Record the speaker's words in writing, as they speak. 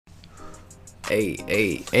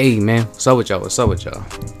Hey, man, what's up with y'all?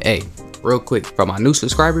 Hey, real quick, for my new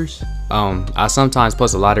subscribers, I sometimes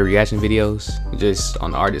post a lot of reaction videos just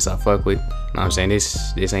on the artists I fuck with. You know what I'm saying?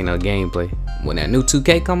 This ain't no gameplay. When that new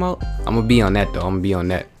 2K come out, I'm gonna be on that though.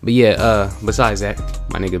 But yeah, besides that,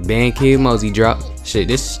 my nigga Bandkid Mosey dropped. Shit,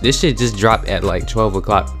 this shit just dropped at like 12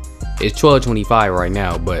 o'clock. It's 12:25 right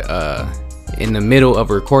now, but in the middle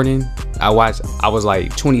of recording, I was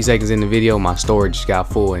like 20 seconds in the video, my storage got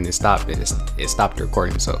full and it stopped the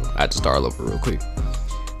recording, so I had to start all over real quick.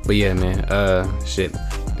 But yeah, man, shit,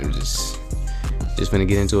 it was just finna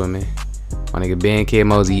get into it, man. My nigga Bandkid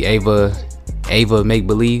Mosey, Ava Make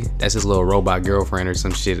Believe, that's his little robot girlfriend or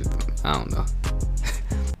some shit, I don't know.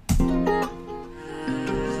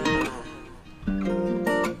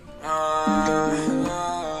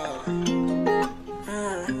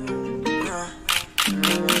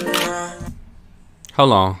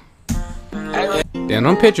 Hold on. Damn,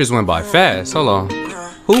 them pictures went by fast. Hold on.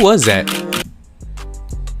 Who was that?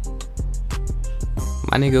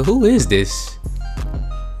 My nigga, who is this?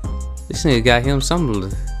 This nigga got him some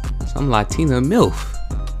Latina MILF.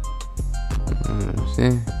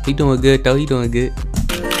 He doing good though, he doing good.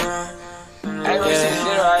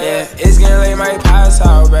 Yeah, it's getting late, might pass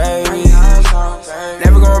out, baby.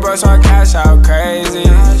 Never gonna brush our cash out crazy.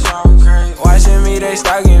 Watching me, they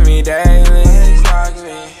stalking me daily.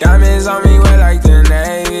 Diamonds on me wet like the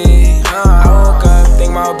Navy. I woke up,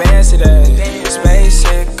 think about bands today.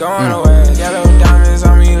 Spaceship going away. Yellow diamonds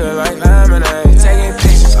on me look like lemonade. Taking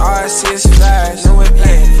pictures, all I see is flash. New whip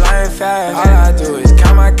hit, flying fast. All I do is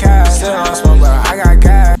count my cash. Still on smoke, but I got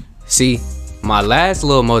gas. See, my last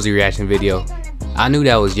Lil Mosey reaction video, I knew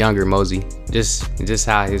that was younger Mosey. Just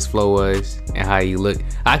how his flow was and how he looked.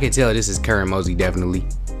 I could tell this is current Mosey, definitely.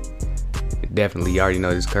 Definitely, you already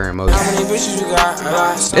know this current Mosey.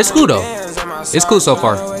 It's cool though. It's cool so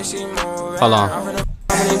far. Hold on.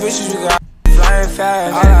 Flying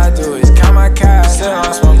fast. All I do is count my cash. Still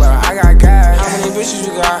on smoke, but I got gas. How many bitches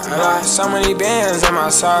you got? So many bands in my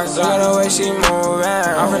socks. Look at the way she moving.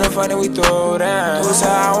 I'm finna fuck that we threw down. Who said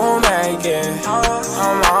I won't make it?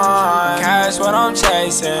 Come on. Cash what I'm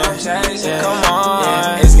chasing. Come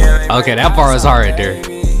on. Okay, that part was hard right there.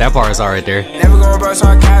 That part is all right there. Never gonna brush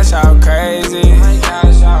our cash out crazy.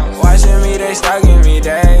 Watching me, they stalking me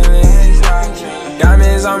daily.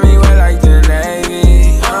 Diamonds on me wet like the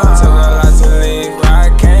Navy. Took a lot to leave where I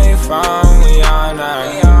came from. We all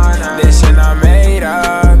know this shit not made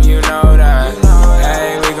up, you know that.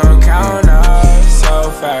 Hey, we gon' count up so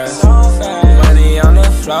fast. Money on the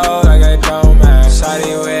floor like a doormat.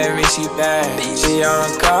 Shawty with me, she bad. She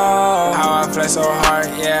on call. How I play so hard,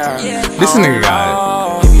 yeah. This nigga got it.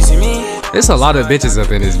 There's a lot of bitches up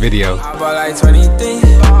in this video.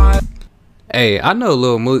 Hey, I know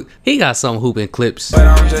Lil Mosey, he got some hooping clips. But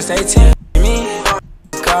I'm just 18.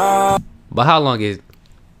 But how long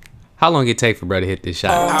it take for bro to hit this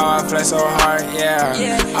shot? How I play so hard, yeah.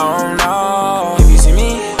 I don't know. If you see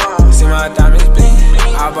me, see my diamonds blink.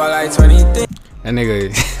 I bought like 20 things. That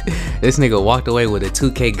nigga, this nigga walked away with a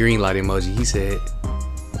 2K green light emoji. He said,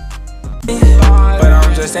 but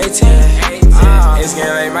I'm just 18. It's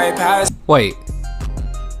getting late, might pass. Wait,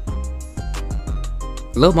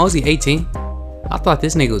 Lil Mosey 18? I thought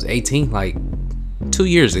this nigga was 18 like 2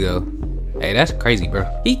 years ago. Hey, that's crazy, bro.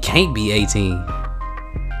 He can't be 18.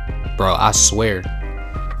 Bro, I swear.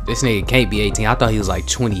 This nigga can't be 18. I thought he was like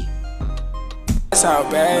 20. Cash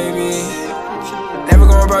out, baby. Never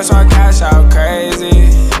gonna brush our cash out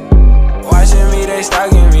crazy. Watching me, they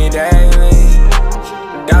stalking me daily.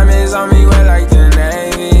 Diamonds on me wet like the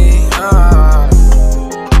Navy.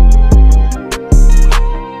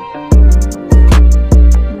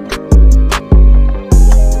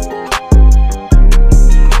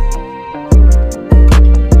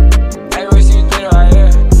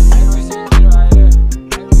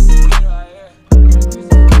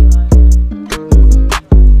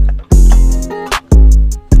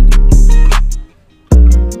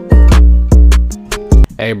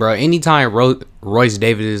 Hey bro, anytime Royce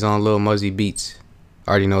Davis is on Lil Mosey beats,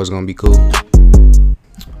 I already know it's gonna be cool.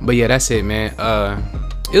 But yeah, that's it, man.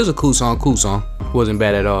 It was a cool song. Wasn't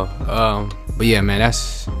bad at all. But yeah, man,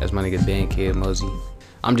 that's my nigga Bandkid Mosey.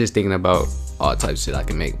 I'm just thinking about all types of shit I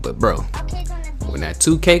can make. But bro, when that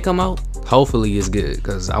 2K come out, hopefully it's good,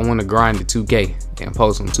 cause I wanna grind the 2K and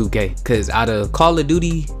post on 2K. Cause out of Call of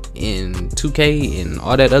Duty and 2K and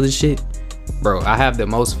all that other shit, bro, I have the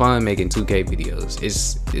most fun making 2K videos.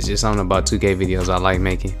 It's just something about 2K videos I like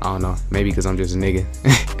making. I don't know, maybe because I'm just a nigga.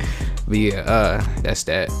 But yeah, that's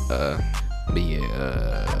that. But yeah,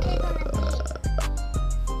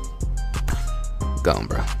 gone,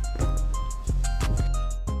 bro.